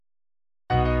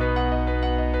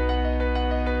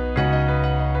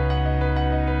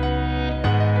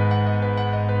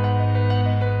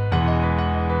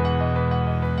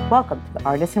Welcome to the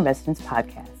Artist in Residence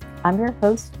podcast. I'm your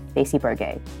host, Stacey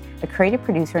Burgay, a creative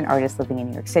producer and artist living in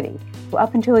New York City, who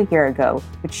up until a year ago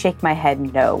would shake my head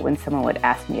no when someone would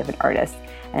ask me if an artist,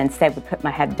 and instead would put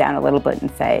my head down a little bit and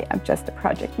say, I'm just a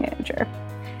project manager.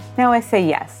 Now I say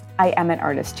yes, I am an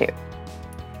artist too.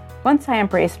 Once I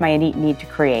embraced my innate need to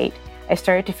create, I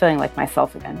started to feeling like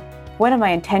myself again. One of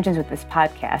my intentions with this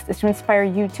podcast is to inspire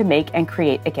you to make and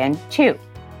create again too.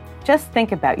 Just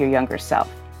think about your younger self.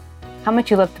 How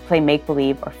much you loved to play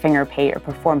make-believe or finger paint or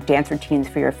perform dance routines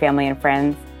for your family and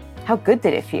friends. How good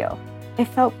did it feel? It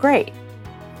felt great.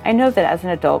 I know that as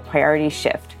an adult, priorities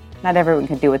shift. Not everyone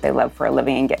can do what they love for a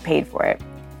living and get paid for it.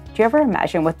 Do you ever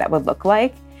imagine what that would look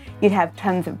like? You'd have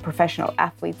tons of professional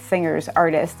athletes, singers,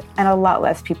 artists, and a lot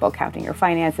less people counting your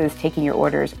finances, taking your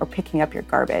orders, or picking up your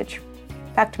garbage.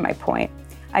 Back to my point.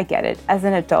 I get it. As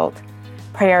an adult,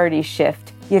 priorities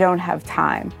shift. You don't have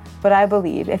time. But I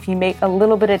believe if you make a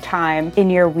little bit of time in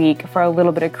your week for a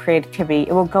little bit of creativity,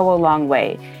 it will go a long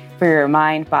way for your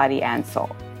mind, body, and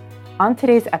soul. On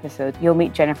today's episode, you'll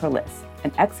meet Jennifer Liss,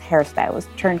 an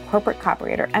ex-hairstylist turned corporate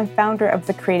copywriter and founder of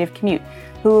The Creative Commute,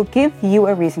 who will give you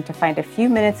a reason to find a few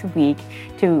minutes a week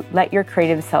to let your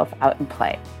creative self out and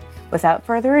play. Without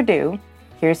further ado,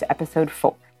 here's episode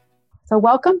 4. So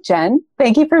welcome, Jen.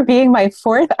 Thank you for being my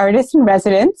 4th artist in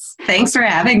residence. Thanks for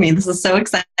having me. This is so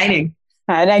exciting.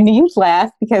 And I knew you'd laugh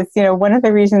because, one of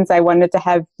the reasons I wanted to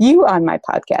have you on my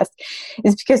podcast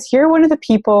is because you're one of the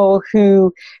people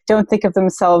who don't think of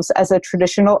themselves as a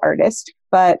traditional artist,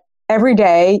 but every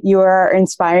day you are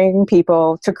inspiring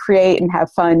people to create and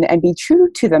have fun and be true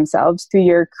to themselves through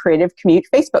your Creative Commute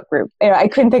Facebook group. I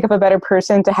couldn't think of a better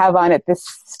person to have on at this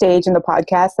stage in the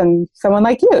podcast than someone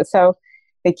like you. So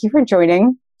thank you for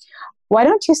joining. Why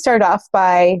don't you start off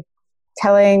by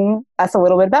telling us a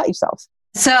little bit about yourself?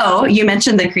 So you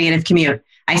mentioned The Creative Commute.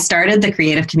 I started The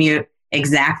Creative Commute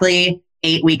exactly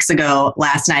 8 weeks ago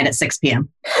last night at 6 p.m.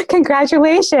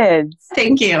 Congratulations.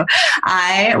 Thank you.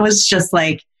 I was just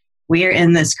like, we're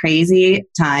in this crazy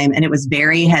time, and it was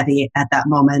very heavy at that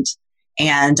moment.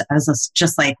 And I was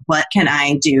just like, what can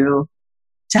I do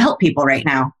to help people right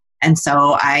now? And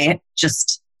so I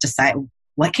just decided,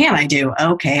 what can I do?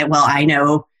 Okay, well, I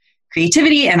know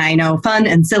creativity and I know fun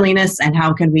and silliness, and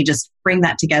how can we just bring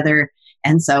that together?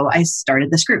 And so I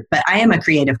started this group. But I am a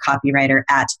creative copywriter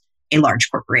at a large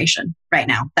corporation right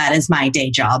now. That is my day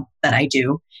job that I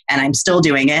do. And I'm still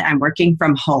doing it. I'm working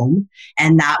from home.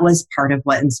 And that was part of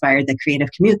what inspired The Creative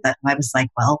Commute. That I was like,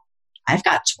 well, I've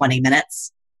got 20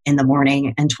 minutes in the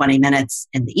morning and 20 minutes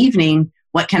in the evening.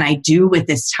 What can I do with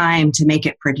this time to make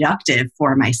it productive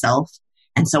for myself?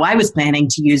 And so I was planning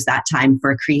to use that time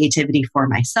for creativity for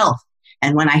myself.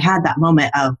 And when I had that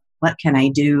moment of what can I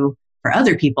do for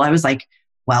other people, I was like,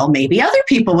 well, maybe other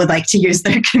people would like to use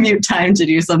their commute time to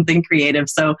do something creative.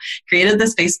 So created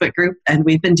this Facebook group, and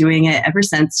we've been doing it ever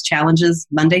since. Challenges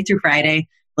Monday through Friday,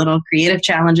 little creative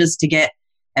challenges to get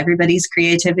everybody's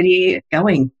creativity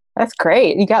going. That's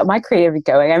great. You got my creativity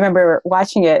going. I remember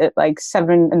watching it at like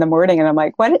 7 in the morning, and I'm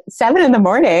like, what? 7 in the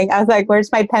morning? I was like,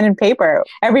 where's my pen and paper?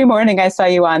 Every morning I saw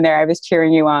you on there, I was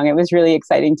cheering you on. It was really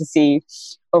exciting to see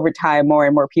over time more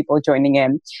and more people joining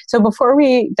in. So before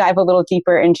we dive a little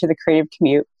deeper into The Creative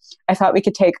Commute, I thought we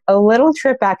could take a little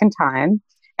trip back in time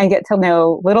and get to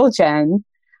know little Jen.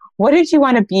 What did you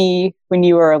want to be when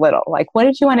you were little? Like, what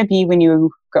did you want to be when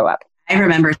you grow up? I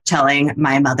remember telling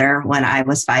my mother when I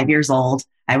was 5 years old,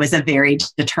 I was a very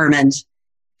determined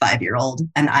 5-year-old,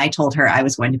 and I told her I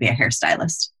was going to be a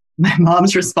hairstylist. My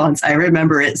mom's response, I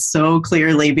remember it so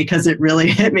clearly because it really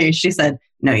hit me. She said,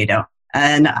 no, you don't.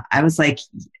 And I was like,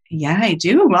 yeah, I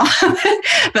do, Mom.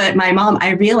 But my mom,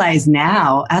 I realize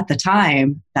now at the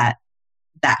time that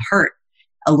hurt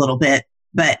a little bit,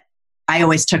 but I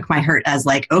always took my hurt as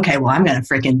like, okay, well, I'm going to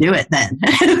freaking do it then.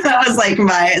 That was like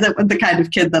the kind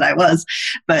of kid that I was.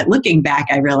 But looking back,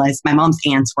 I realized my mom's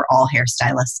aunts were all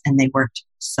hairstylists, and they worked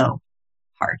so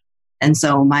hard. And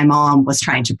so my mom was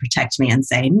trying to protect me and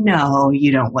say, no,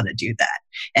 you don't want to do that.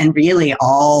 And really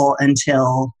all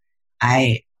until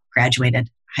I graduated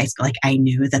high school, like I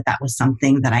knew that was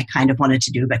something that I kind of wanted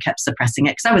to do, but kept suppressing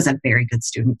it because I was a very good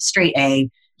student, straight A.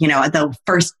 The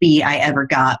first B I ever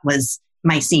got was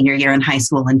my senior year in high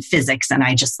school in physics. And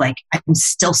I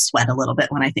still sweat a little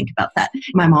bit when I think about that.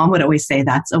 My mom would always say,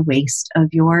 that's a waste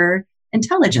of your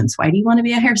intelligence. Why do you want to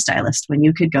be a hairstylist when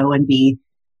you could go and be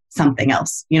something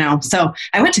else? So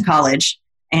I went to college,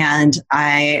 and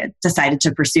I decided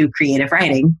to pursue creative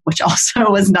writing, which also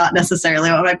was not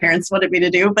necessarily what my parents wanted me to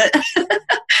do, but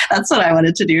that's what I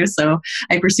wanted to do. So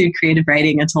I pursued creative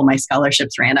writing until my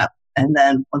scholarships ran up. And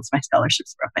then once my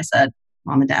scholarships were up, I said,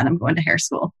 Mom and Dad, I'm going to hair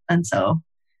school. And so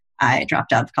I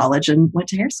dropped out of college and went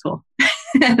to hair school.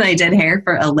 And I did hair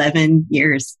for 11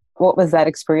 years. What was that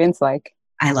experience like?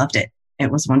 I loved it. It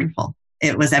was wonderful.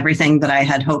 It was everything that I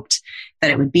had hoped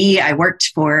that it would be. I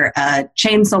worked for a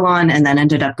chain salon and then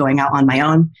ended up going out on my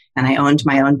own. And I owned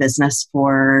my own business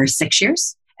for 6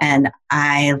 years. And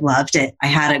I loved it. I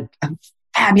had a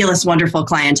fabulous, wonderful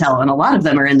clientele, and a lot of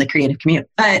them are in the creative community.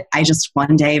 But I just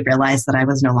one day realized that I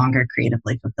was no longer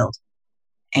creatively fulfilled.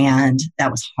 And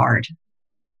that was hard.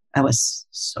 That was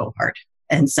so hard.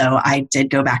 And so I did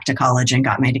go back to college and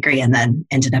got my degree and then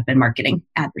ended up in marketing,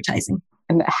 advertising.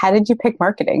 And how did you pick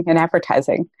marketing and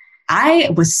advertising? I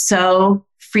was so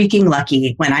freaking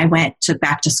lucky when I went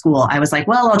back to school. I was like,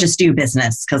 well, I'll just do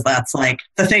business because that's like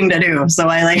the thing to do. So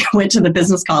I went to the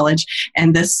business college,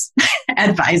 and this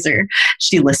advisor,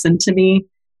 she listened to me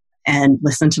and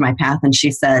listened to my path. And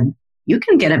she said, you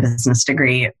can get a business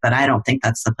degree, but I don't think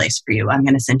that's the place for you. I'm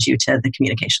going to send you to the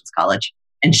communications college.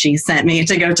 And she sent me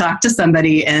to go talk to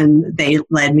somebody, and they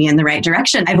led me in the right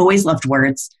direction. I've always loved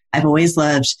words. I've always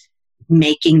loved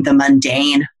making the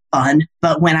mundane fun.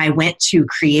 But when I went to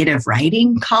creative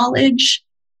writing college,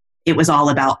 it was all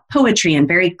about poetry and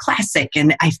very classic.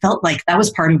 And I felt like that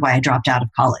was part of why I dropped out of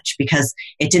college, because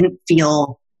it didn't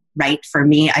feel right for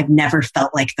me. I've never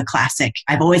felt like the classic.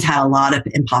 I've always had a lot of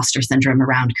imposter syndrome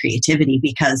around creativity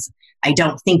because I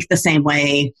don't think the same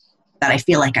way that I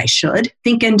feel like I should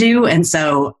think and do. And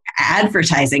so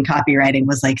advertising copywriting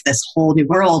was like this whole new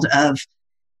world of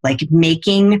like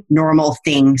making normal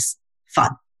things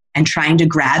fun and trying to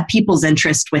grab people's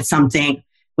interest with something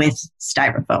with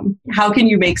styrofoam. How can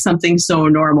you make something so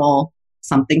normal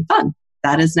something fun?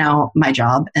 That is now my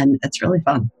job, and it's really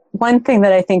fun. One thing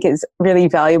that I think is really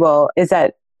valuable is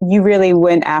that you really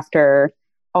went after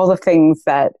all the things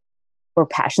that were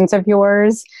passions of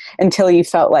yours until you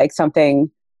felt like something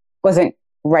wasn't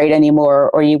right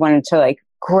anymore, or you wanted to like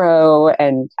grow.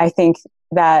 And I think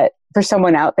that for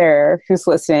someone out there who's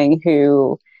listening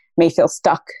who may feel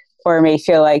stuck or may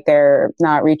feel like they're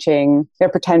not reaching their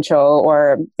potential,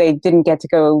 or they didn't get to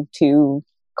go to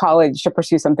college to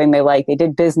pursue something they like, they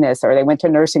did business or they went to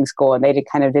nursing school and they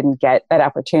didn't get that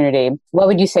opportunity. What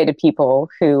would you say to people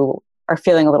who are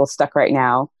feeling a little stuck right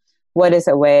now? What is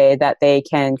a way that they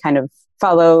can kind of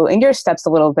follow in your steps a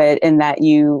little bit, in that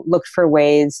you look for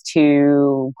ways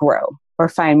to grow or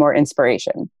find more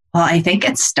inspiration? Well, I think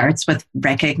it starts with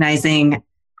recognizing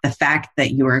the fact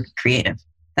that you are creative,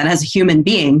 that as a human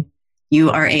being, you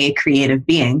are a creative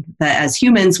being, that as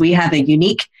humans, we have a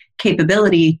unique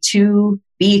capability to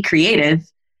be creative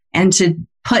and to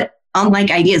put unlike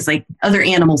ideas. Like other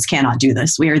animals cannot do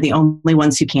this. We are the only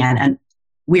ones who can, and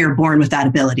we are born with that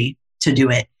ability to do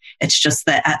it. It's just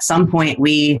that at some point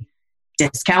we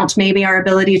discount maybe our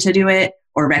ability to do it,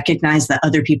 or recognize that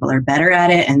other people are better at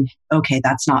it. And okay,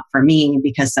 that's not for me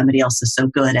because somebody else is so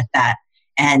good at that.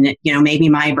 And, maybe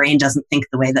my brain doesn't think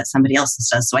the way that somebody else's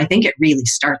does. So I think it really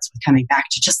starts with coming back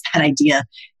to just that idea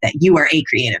that you are a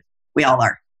creative. We all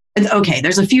are. And okay,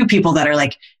 there's a few people that are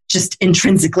like just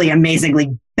intrinsically,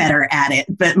 amazingly better at it.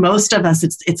 But most of us,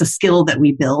 it's a skill that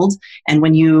we build. And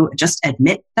when you just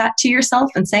admit that to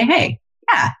yourself and say, hey,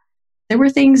 yeah, there were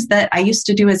things that I used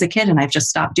to do as a kid and I've just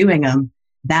stopped doing them.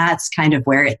 That's kind of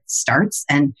where it starts.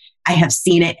 And I have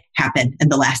seen it happen in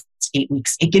the last 8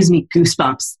 weeks. It gives me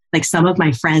goosebumps. Like some of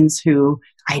my friends who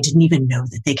I didn't even know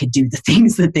that they could do the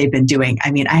things that they've been doing.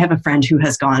 I mean, I have a friend who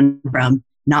has gone from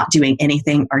not doing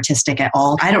anything artistic at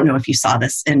all. I don't know if you saw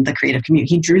this in the creative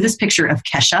community. He drew this picture of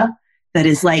Kesha that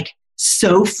is like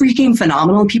so freaking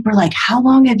phenomenal. People are like, how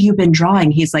long have you been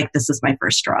drawing? He's like, this is my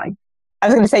first drawing. I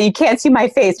was going to say, you can't see my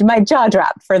face. My jaw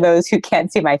dropped for those who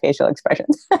can't see my facial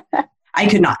expressions. I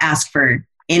could not ask for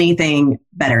anything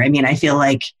better. I mean, I feel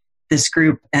like this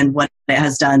group and what it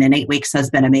has done in 8 weeks has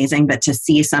been amazing. But to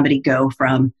see somebody go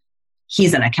from,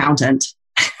 he's an accountant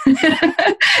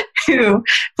who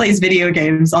plays video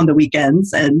games on the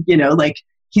weekends and, like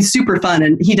he's super fun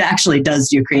and he actually does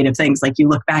do creative things. Like you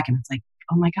look back and it's like,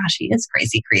 oh my gosh, he is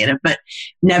crazy creative, but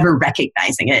never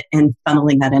recognizing it and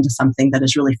funneling that into something that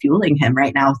is really fueling him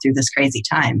right now through this crazy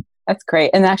time. That's great.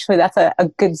 And actually, that's a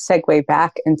good segue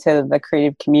back into the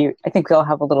creative commute. I think we all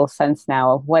have a little sense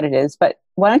now of what it is. But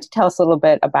why don't you tell us a little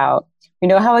bit about,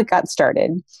 how it got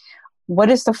started? What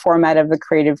is the format of the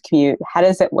creative commute? How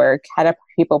does it work? How do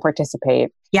people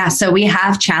participate? Yeah, so we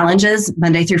have challenges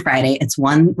Monday through Friday. It's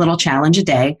one little challenge a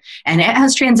day. And it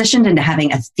has transitioned into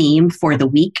having a theme for the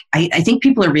week. I think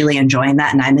people are really enjoying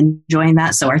that, and I'm enjoying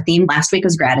that. So our theme last week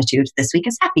was gratitude. This week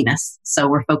is happiness. So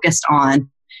we're focused on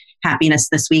happiness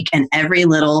this week, and every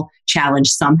little challenge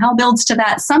somehow builds to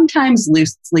that, sometimes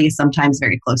loosely, sometimes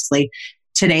very closely.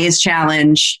 Today's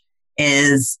challenge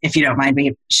is, if you don't mind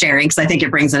me sharing, because I think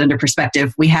it brings it into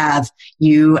perspective,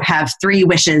 you have 3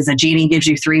 wishes. A genie gives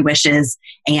you 3 wishes,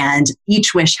 and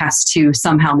each wish has to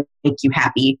somehow make you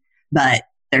happy, but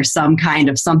there's some kind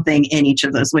of something in each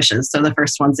of those wishes. So the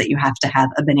first one's that you have to have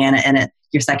a banana in it.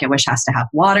 Your second wish has to have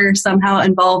water somehow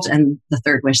involved, and the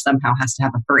third wish somehow has to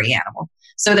have a furry animal.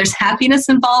 So there's happiness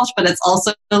involved, but it's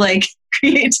also like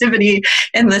creativity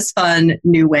in this fun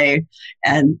new way.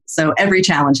 And so every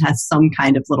challenge has some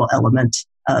kind of little element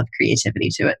of creativity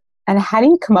to it. And how do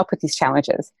you come up with these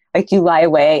challenges? Like, you lie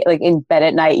awake, like in bed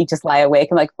at night, you just lie awake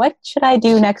and like, what should I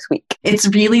do next week? It's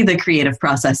really the creative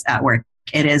process at work.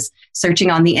 It is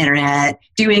searching on the internet,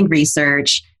 doing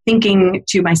research, thinking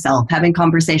to myself, having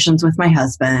conversations with my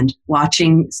husband,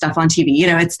 watching stuff on TV.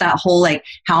 It's that whole like,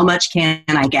 how much can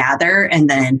I gather, and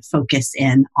then focus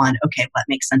in on, okay, what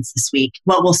makes sense this week?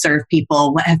 What will serve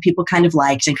people? What have people kind of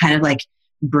liked? And kind of like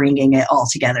bringing it all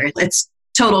together. It's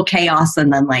total chaos,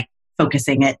 and then like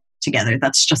focusing it together.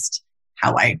 That's just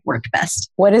how I work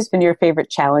best. What has been your favorite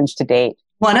challenge to date?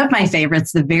 One of my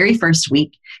favorites, the very first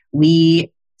week,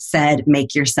 we said,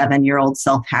 make your 7-year-old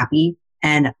self happy.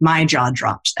 And my jaw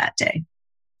dropped that day.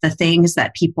 The things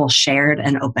that people shared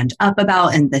and opened up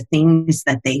about, and the things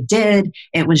that they did,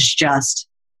 it was just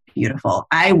beautiful.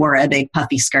 I wore a big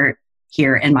puffy skirt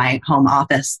here in my home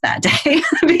office that day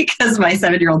because my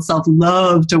 7-year-old self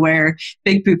loved to wear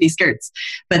big poofy skirts.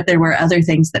 But there were other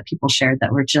things that people shared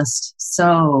that were just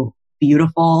so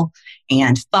beautiful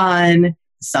and fun.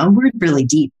 Some were really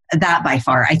deep. That by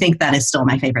far, I think that is still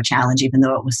my favorite challenge, even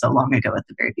though it was so long ago at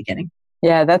the very beginning.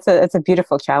 Yeah, that's a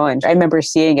beautiful challenge. I remember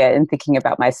seeing it and thinking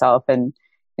about myself, and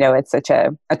it's such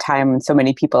a time when so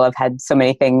many people have had so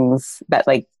many things that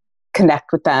like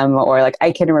connect with them. Or like,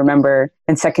 I can remember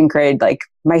in 2nd grade, like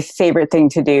my favorite thing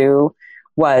to do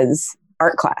was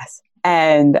art class.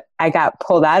 And I got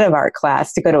pulled out of art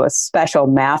class to go to a special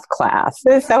math class.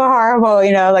 It's so horrible,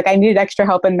 like I needed extra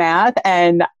help in math,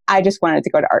 and I just wanted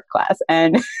to go to art class.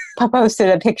 And I posted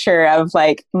a picture of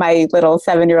like my little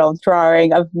 7-year-old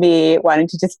drawing of me wanting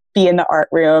to just be in the art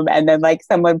room, and then like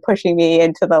someone pushing me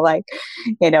into the like,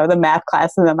 the math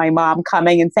class, and then my mom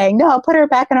coming and saying, no, put her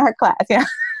back in art class.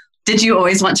 Did you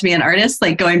always want to be an artist?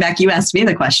 Like, going back, you asked me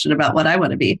the question about what I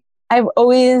want to be. I've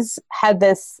always had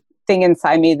this thing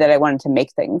inside me that I wanted to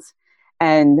make things.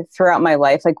 And throughout my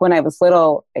life, like when I was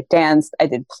little, I danced, I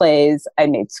did plays, I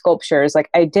made sculptures,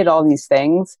 like I did all these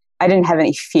things. I didn't have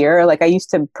any fear. Like I used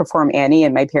to perform Annie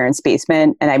in my parents'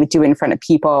 basement, and I would do it in front of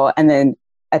people. And then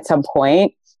at some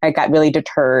point I got really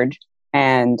deterred,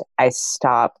 and I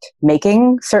stopped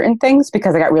making certain things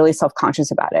because I got really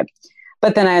self-conscious about it.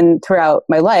 But then throughout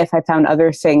my life, I found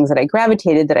other things that I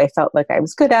gravitated, that I felt like I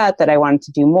was good at, that I wanted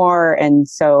to do more. And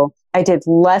so I did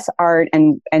less art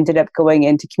and ended up going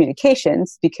into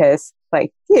communications because,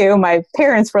 like you, my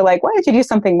parents were like, why don't you do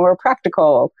something more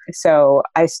practical? So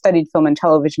I studied film and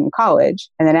television in college.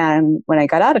 And then when I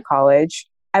got out of college,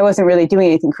 I wasn't really doing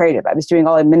anything creative. I was doing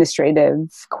all administrative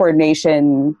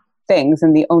coordination things.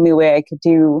 And the only way I could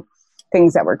do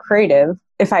things that were creative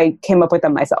if I came up with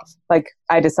them myself. Like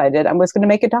I decided I was going to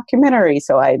make a documentary.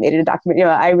 So I made a documentary.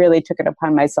 I really took it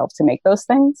upon myself to make those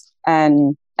things.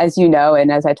 And as you know,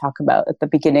 and as I talk about at the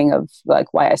beginning of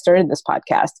like why I started this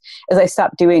podcast, is I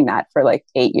stopped doing that for like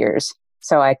 8 years.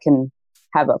 So I can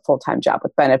have a full-time job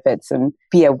with benefits and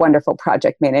be a wonderful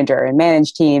project manager and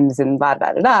manage teams and blah,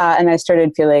 blah, blah, blah. And I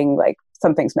started feeling like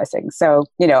something's missing. So,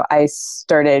 I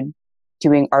started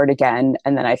doing art again,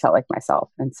 and then I felt like myself.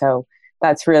 And so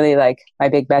that's really like my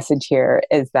big message here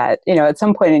is that, at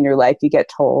some point in your life, you get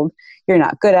told you're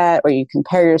not good at, or you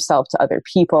compare yourself to other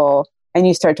people, and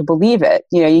you start to believe it.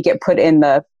 You get put in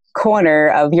the corner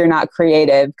of you're not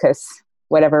creative because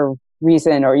whatever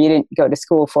reason, or you didn't go to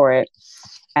school for it,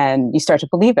 and you start to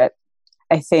believe it.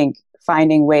 I think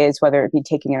finding ways, whether it be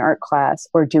taking an art class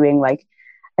or doing like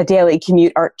a daily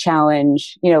commute art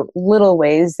challenge, little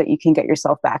ways that you can get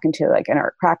yourself back into like an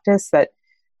art practice that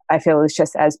I feel is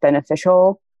just as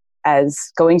beneficial as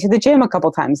going to the gym a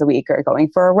couple times a week or going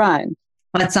for a run.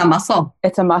 Well, it's a muscle.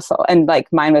 It's a muscle. And like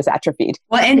mine was atrophied.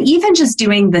 Well, and even just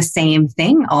doing the same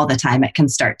thing all the time, it can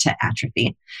start to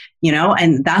atrophy,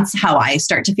 and that's how I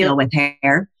start to feel with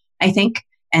hair, I think.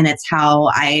 And it's how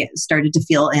I started to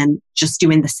feel in just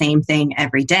doing the same thing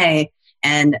every day.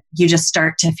 And you just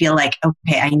start to feel like,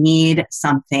 okay, I need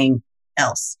something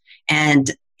else. And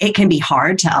it can be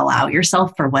hard to allow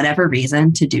yourself, for whatever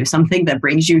reason, to do something that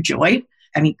brings you joy.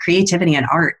 I mean, creativity and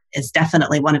art is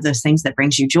definitely one of those things that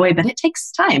brings you joy, but it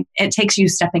takes time. It takes you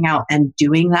stepping out and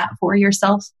doing that for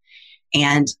yourself.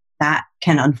 And that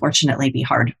can unfortunately be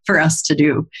hard for us to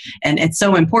do. And it's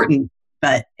so important,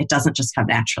 but it doesn't just come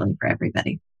naturally for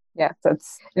everybody. Yeah,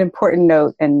 that's an important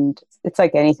note. And it's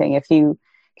like anything. If you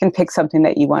can pick something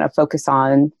that you want to focus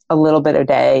on a little bit a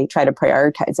day, try to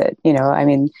prioritize it. I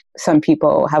mean, some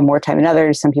people have more time than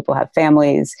others. Some people have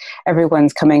families.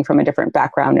 Everyone's coming from a different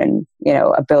background and,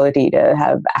 ability to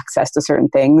have access to certain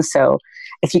things. So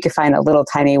if you could find a little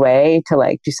tiny way to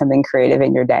like do something creative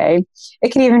in your day, it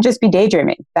could even just be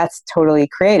daydreaming. That's totally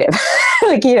creative.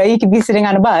 Like, you could be sitting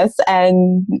on a bus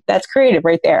and that's creative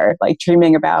right there, like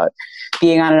dreaming about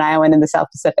being on an island in the South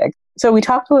Pacific. So we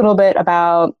talked a little bit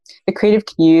about the creative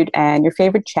commute and your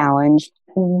favorite challenge.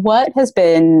 What has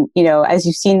been, as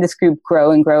you've seen this group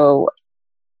grow and grow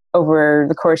over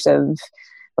the course of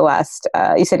the last,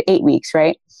 you said 8 weeks,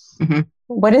 right? Mm-hmm.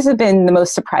 What has been the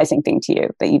most surprising thing to you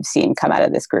that you've seen come out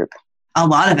of this group? A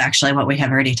lot of actually what we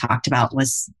have already talked about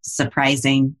was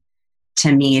surprising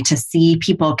to me to see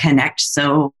people connect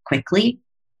so quickly,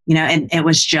 and it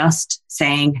was just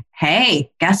saying, hey,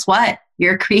 guess what?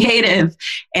 You're creative.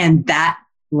 And that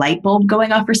light bulb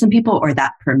going off for some people, or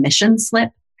that permission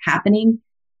slip happening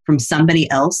from somebody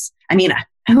else. I mean,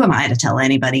 who am I to tell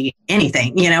anybody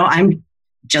anything? I'm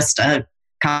just a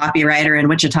copywriter in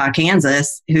Wichita,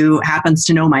 Kansas, who happens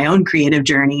to know my own creative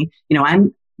journey.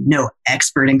 I'm no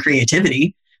expert in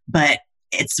creativity, but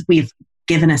we've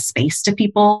given a space to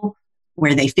people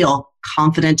where they feel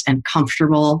confident and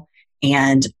comfortable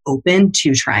and open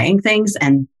to trying things,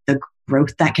 and the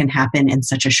growth that can happen in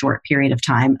such a short period of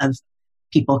time of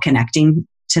people connecting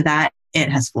to that, it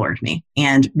has floored me.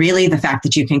 And really the fact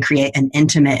that you can create an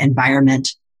intimate environment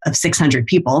of 600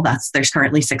 people, there's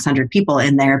currently 600 people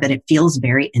in there, but it feels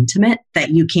very intimate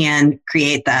that you can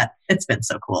create that. It's been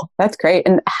so cool. That's great.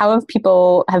 And how have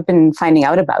people been finding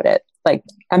out about it? Like,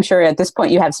 I'm sure at this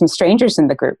point you have some strangers in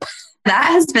the group. That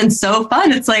has been so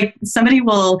fun. It's like somebody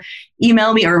will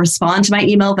email me or respond to my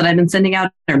email that I've been sending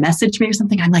out or message me or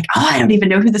something. I'm like, oh, I don't even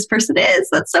know who this person is.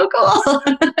 That's so cool.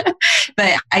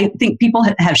 But I think people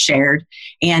have shared,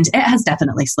 and it has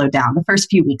definitely slowed down. The first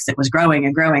few weeks it was growing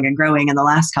and growing and growing, and the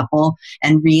last couple,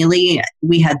 and really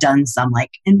we had done some like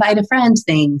invite a friend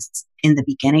things in the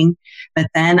beginning. But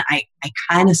then I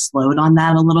kind of slowed on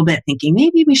that a little bit, thinking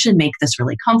maybe we should make this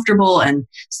really comfortable and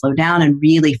slow down and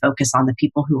really focus on the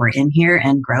people who are in here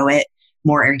and grow it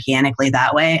more organically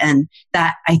that way. And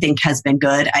that I think has been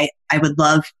good. I would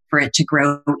love for it to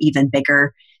grow even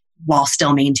bigger while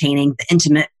still maintaining the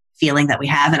intimate feeling that we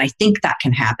have. And I think that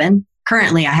can happen.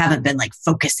 Currently, I haven't been like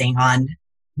focusing on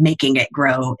making it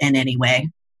grow in any way.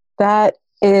 That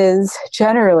is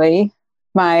generally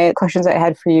my questions I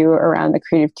had for you around the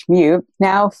creative commute.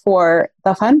 Now for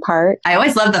the fun part. I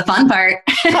always love the fun part.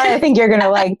 I think you're going to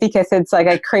like, because it's like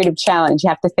a creative challenge. You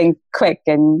have to think quick.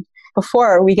 And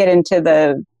before we get into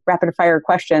the rapid fire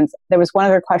questions, there was one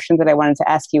other question that I wanted to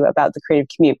ask you about the creative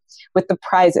commute with the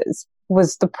prizes.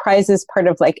 Was the prizes part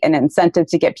of like an incentive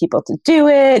to get people to do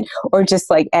it, or just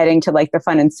like adding to like the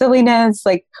fun and silliness?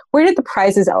 Like, where did the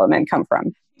prizes element come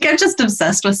from? I'm just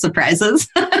obsessed with surprises.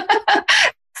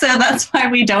 So that's why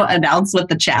we don't announce what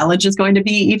the challenge is going to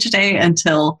be each day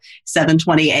until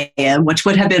 7:20 a.m., which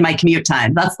would have been my commute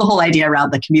time. That's the whole idea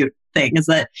around the commute thing, is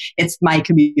that it's my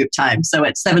commute time. So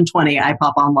at 7:20, I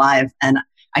pop on live and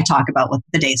I talk about what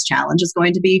the day's challenge is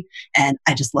going to be. And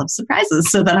I just love surprises.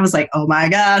 So then I was like, oh my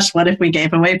gosh, what if we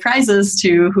gave away prizes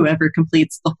to whoever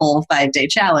completes the full 5-day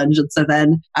challenge? And so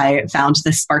then I found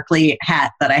this sparkly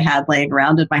hat that I had laying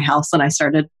around in my house, and I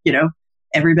started,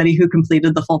 everybody who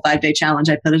completed the full 5-day challenge,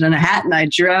 I put it in a hat and I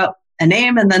drew out a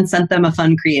name and then sent them a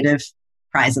fun, creative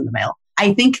prize in the mail.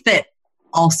 I think that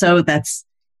also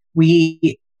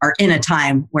we are in a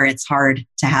time where it's hard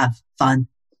to have fun.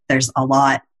 There's a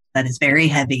lot that is very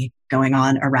heavy going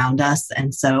on around us.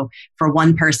 And so for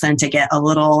one person to get a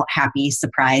little happy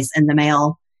surprise in the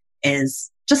mail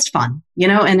is just fun,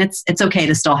 and it's okay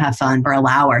to still have fun or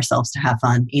allow ourselves to have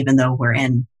fun, even though we're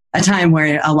in a time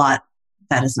where a lot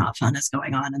that is not fun is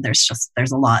going on. And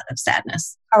there's a lot of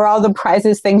sadness. Are all the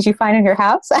prizes things you find in your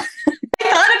house? I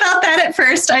thought about that at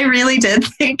first. I really did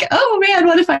think, oh man,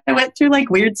 what if I went through like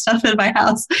weird stuff in my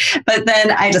house? But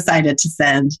then I decided to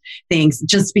send things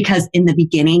just because in the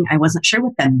beginning, I wasn't sure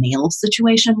what the mail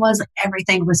situation was. Like,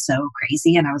 everything was so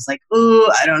crazy. And I was like,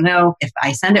 oh, I don't know. If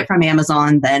I send it from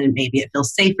Amazon, then maybe it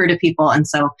feels safer to people. And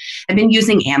so I've been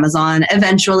using Amazon.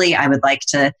 Eventually, I would like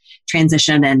to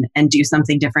transition and do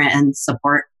something different and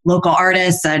support local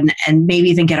artists and maybe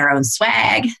even get our own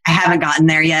swag. I haven't gotten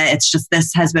there yet. It's just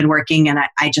this has been working, and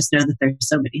I just know that there's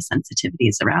so many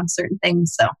sensitivities around certain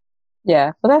things. So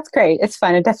yeah, well, that's great. It's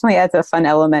fun. It definitely adds a fun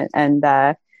element. And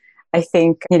I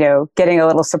think, getting a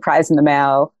little surprise in the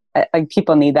mail, like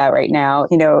people need that right now.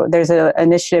 There's an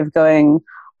initiative going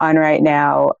on right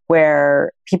now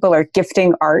where people are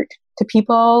gifting art to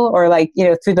people, or like,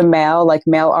 through the mail, like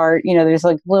mail art. There's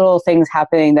like little things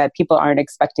happening that people aren't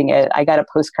expecting it. I got a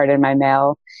postcard in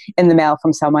the mail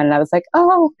from someone, and I was like,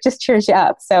 oh, just cheers you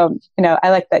up. So, I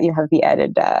like that you have the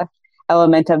added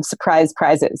element of surprise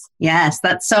prizes. Yes,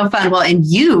 that's so fun. Well, and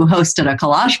you hosted a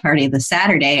collage party this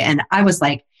Saturday, and I was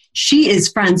like, she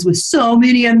is friends with so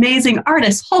many amazing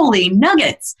artists. Holy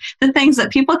nuggets. The things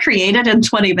that people created in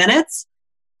 20 minutes.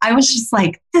 I was just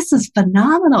like, this is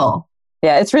phenomenal.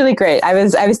 Yeah, it's really great. I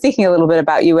was thinking a little bit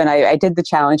about you when I did the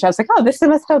challenge. I was like, oh, this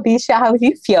must be how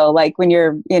you feel like when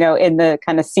you're, in the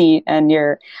kind of seat and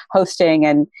you're hosting.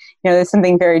 And, there's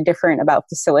something very different about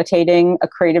facilitating a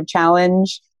creative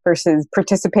challenge versus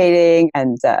participating.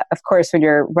 And of course, when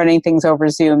you're running things over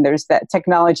Zoom, there's that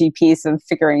technology piece of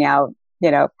figuring out,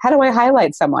 how do I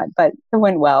highlight someone? But it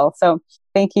went well. So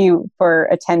thank you for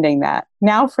attending that.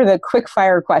 Now for the quick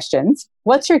fire questions.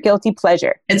 What's your guilty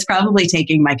pleasure? It's probably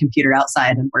taking my computer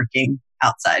outside and working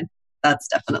outside. That's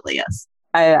definitely yes.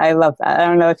 I love that. I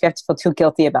don't know if you have to feel too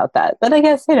guilty about that. But I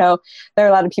guess, there are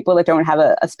a lot of people that don't have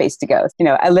a space to go.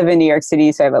 I live in New York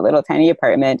City, so I have a little tiny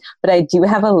apartment, but I do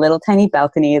have a little tiny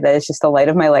balcony that is just the light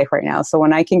of my life right now. So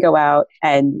when I can go out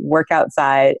and work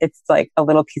outside, it's like a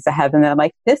little piece of heaven that I'm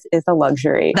like, this is a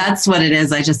luxury. That's what it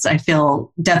is. I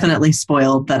feel definitely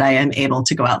spoiled that I am able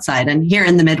to go outside. And here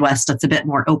in the Midwest, it's a bit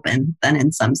more open than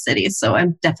in some cities. So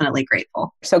I'm definitely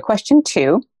grateful. So question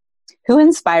 2. Who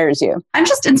inspires you? I'm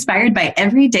just inspired by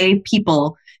everyday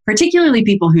people, particularly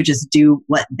people who just do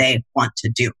what they want to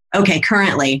do. Okay,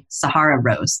 currently, Sahara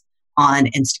Rose on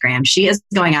Instagram. She is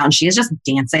going out and she is just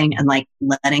dancing and like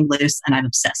letting loose, and I'm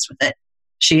obsessed with it.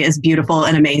 She is beautiful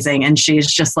and amazing, and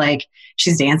she's just like,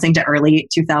 she's dancing to early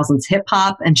 2000s hip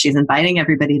hop, and she's inviting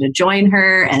everybody to join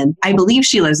her. And I believe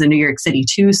she lives in New York City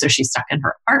too, so she's stuck in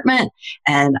her apartment.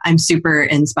 And I'm super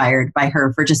inspired by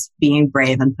her for just being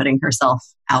brave and putting herself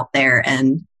out there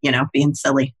and, being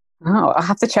silly. Oh, I'll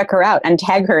have to check her out and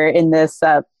tag her in this,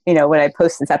 when I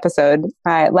post this episode. All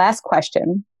right, last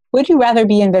question. Would you rather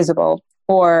be invisible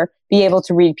or be able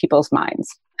to read people's minds?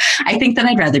 I think that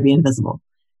I'd rather be invisible,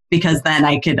 because then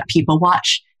I could people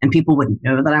watch and people wouldn't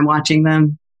know that I'm watching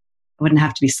them. I wouldn't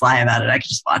have to be sly about it. I could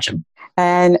just watch them.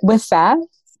 And with that,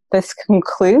 this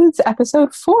concludes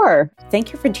episode 4.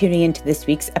 Thank you for tuning into this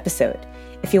week's episode.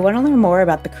 If you want to learn more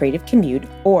about the Creative Commute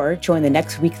or join the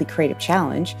next weekly creative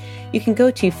challenge, you can go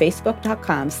to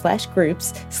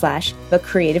facebook.com/groups/The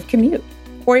Creative Commute,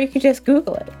 or you can just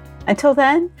Google it. Until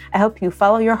then, I hope you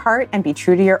follow your heart and be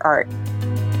true to your art.